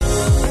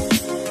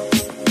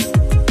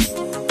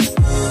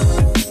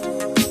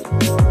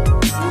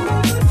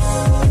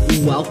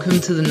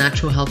Welcome to the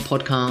Natural Health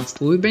Podcast,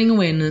 where we bring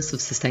awareness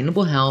of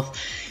sustainable health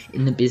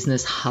in the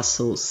business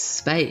hustle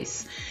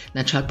space.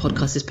 Natural Health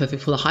Podcast is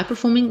perfect for the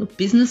high-performing,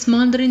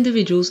 business-minded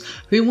individuals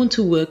who want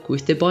to work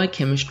with their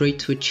biochemistry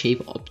to achieve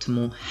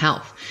optimal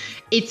health.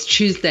 It's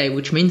Tuesday,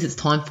 which means it's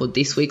time for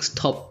this week's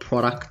top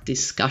product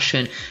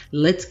discussion.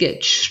 Let's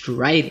get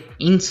straight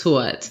into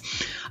it.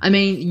 I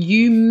mean,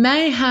 you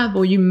may have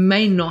or you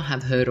may not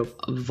have heard of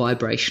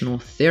vibrational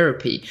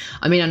therapy.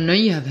 I mean, I know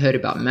you have heard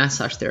about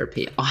massage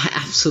therapy. I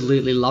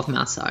absolutely love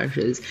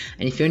massages.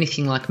 And if you're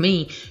anything like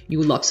me, you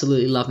will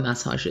absolutely love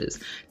massages.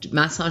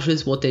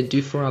 Massages, what they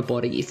do for our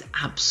body is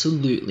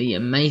absolutely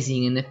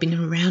amazing. And they've been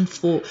around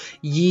for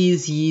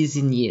years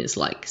and years,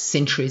 like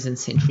centuries and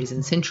centuries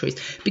and centuries,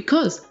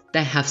 because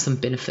they have some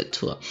benefit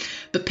to it.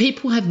 But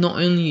people have not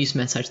only used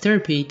massage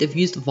therapy, they've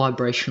used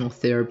vibrational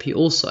therapy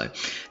also.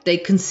 They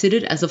consider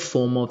it as a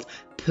form of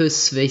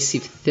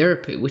persuasive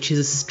therapy, which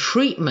is a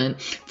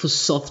treatment for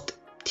soft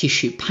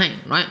tissue pain,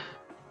 right?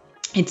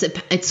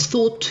 It's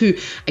thought to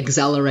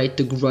accelerate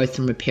the growth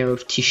and repair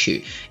of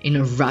tissue in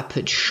a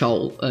rapid,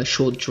 short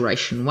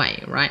duration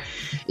way, right?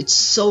 It's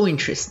so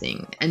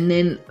interesting. And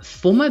then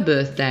for my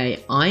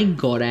birthday, I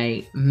got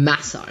a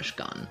massage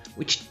gun,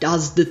 which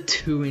does the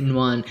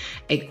two-in-one.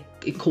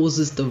 It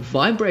causes the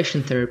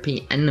vibration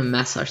therapy and the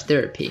massage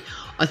therapy.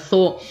 I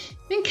thought,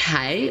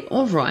 okay,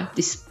 all right,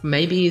 this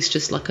maybe is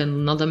just like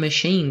another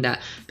machine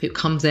that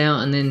comes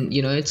out and then,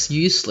 it's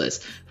useless.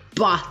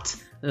 But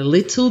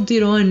little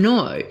did I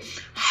know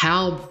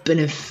how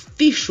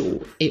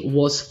beneficial it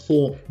was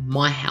for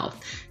my health.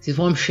 This is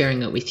why I'm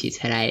sharing it with you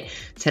today.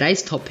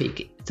 Today's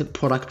topic, the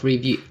product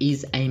review,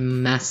 is a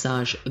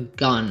massage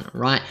gun,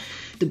 right?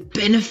 The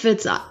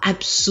benefits are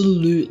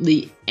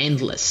absolutely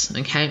endless,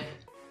 okay?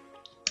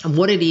 And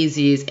what it is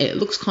it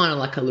looks kind of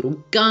like a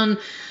little gun.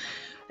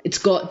 It's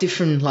got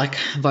different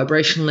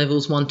vibration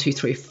levels, 1, 2,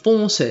 3,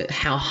 4, so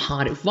how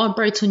hard it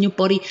vibrates on your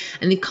body.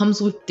 And it comes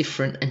with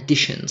different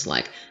additions,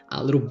 like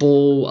a little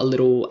ball, a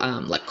little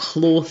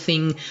claw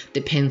thing,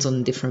 depends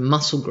on different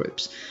muscle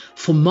groups.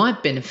 For my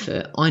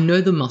benefit, I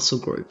know the muscle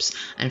groups,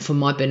 and for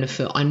my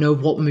benefit, I know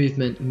what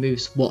movement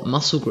moves what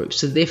muscle groups.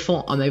 So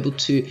therefore, I'm able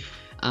to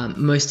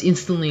most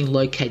instantly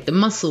locate the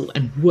muscle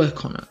and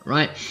work on it,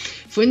 right?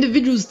 For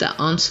individuals that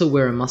aren't so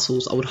aware of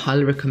muscles, I would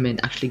highly recommend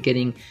actually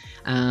getting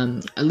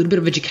a little bit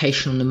of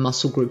education on the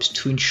muscle groups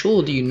to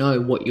ensure that you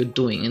know what you're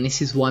doing. And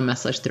this is why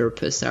massage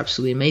therapists are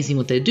absolutely amazing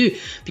what they do,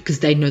 because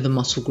they know the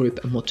muscle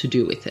group and what to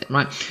do with it,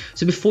 right?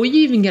 So before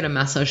you even get a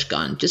massage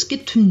gun, just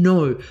get to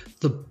know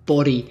the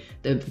body,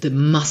 the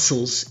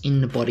muscles in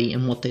the body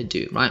and what they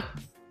do, right?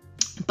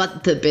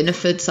 But the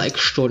benefits are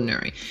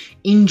extraordinary.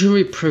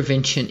 Injury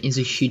prevention is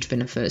a huge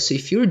benefit. So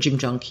if you're a gym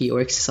junkie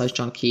or exercise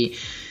junkie,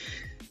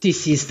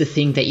 this is the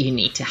thing that you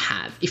need to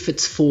have. If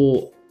it's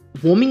for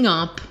warming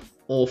up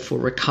or for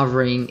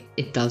recovering,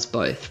 it does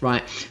both,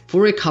 right? For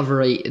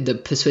recovery, the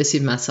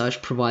persuasive massage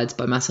provides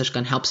by massage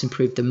gun helps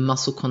improve the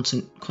muscle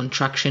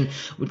contraction,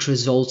 which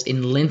results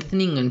in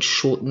lengthening and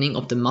shortening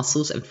of the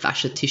muscles and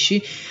fascia tissue.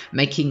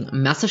 Making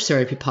massage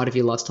therapy part of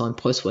your lifestyle and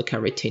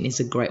post-workout routine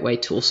is a great way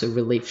to also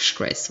relieve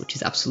stress, which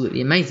is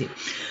absolutely amazing.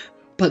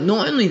 But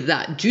not only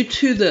that, due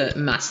to the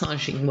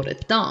massaging, what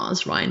it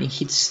does, right, and it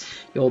hits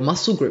your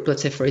muscle group,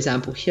 let's say, for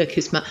example, here,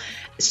 Kisma,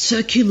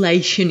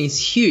 circulation is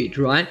huge,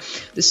 right?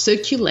 The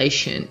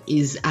circulation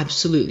is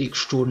absolutely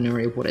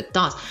extraordinary what it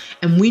does.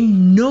 And we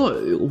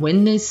know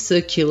when there's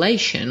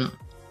circulation,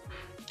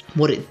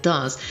 what it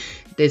does,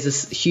 there's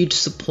a huge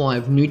supply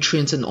of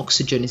nutrients and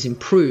oxygen is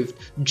improved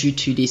due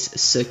to this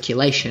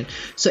circulation.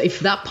 So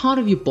if that part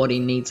of your body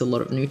needs a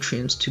lot of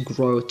nutrients to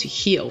grow, to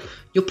heal,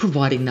 you're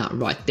providing that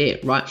right there,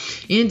 right?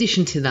 In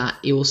addition to that,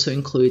 it also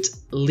includes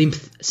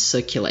lymph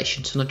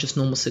circulation. So not just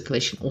normal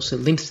circulation, also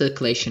lymph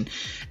circulation,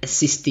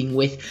 assisting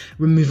with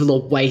removal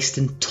of waste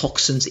and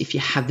toxins if you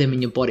have them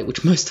in your body,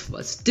 which most of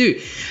us do.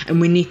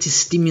 And we need to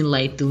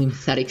stimulate the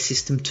lymphatic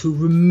system to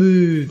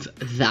remove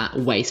that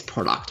waste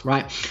product,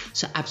 right?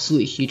 So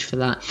absolutely huge for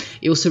that.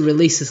 It also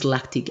releases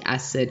lactic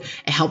acid.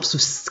 It helps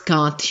with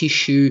scar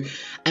tissue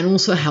and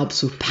also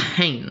helps with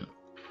pain.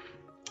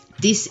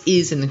 This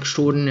is an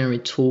extraordinary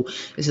tool.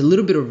 There's a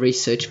little bit of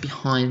research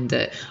behind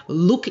it.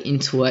 Look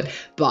into it.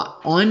 But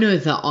I know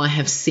that I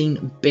have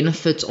seen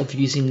benefits of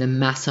using the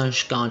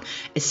massage gun,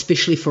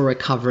 especially for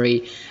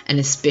recovery and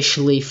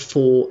especially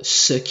for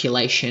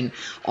circulation.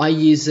 I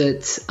use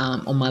it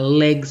on my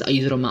legs. I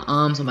use it on my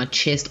arms, on my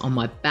chest, on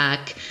my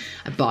back.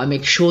 But I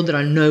make sure that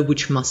I know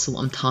which muscle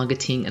I'm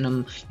targeting and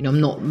I'm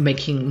not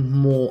making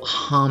more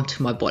harm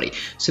to my body.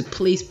 So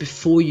please,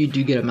 before you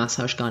do get a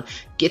massage gun,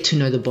 get to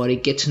know the body,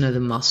 get to know the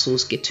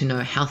muscles, get to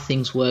know how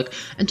things work,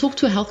 and talk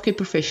to a healthcare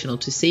professional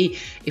to see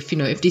if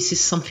this is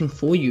something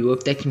for you, or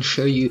if they can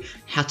show you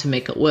how to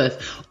make it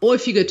work. Or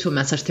if you go to a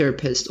massage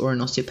therapist or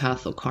an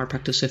osteopath or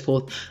chiropractor, so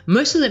forth,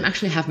 most of them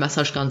actually have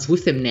massage guns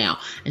with them now,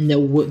 and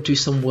they'll do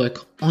some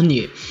work on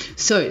you.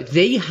 So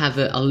there you have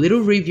it, a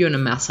little review on a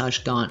massage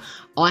gun.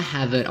 I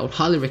have it. I would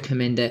highly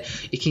recommend it.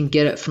 You can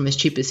get it from as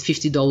cheap as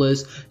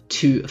 $50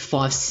 to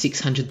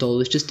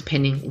 $500-$600, just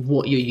depending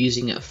what you're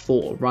using it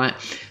for, right?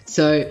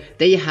 So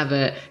there you have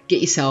it.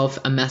 Get yourself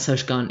a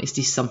massage gun. Is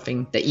this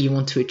something that you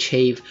want to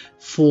achieve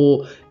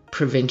for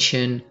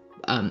prevention,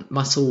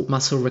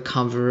 muscle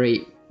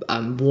recovery,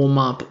 warm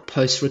up,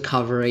 post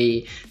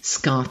recovery,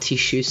 scar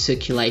tissue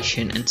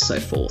circulation, and so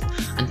forth?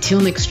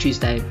 Until next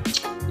Tuesday,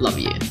 love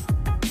you.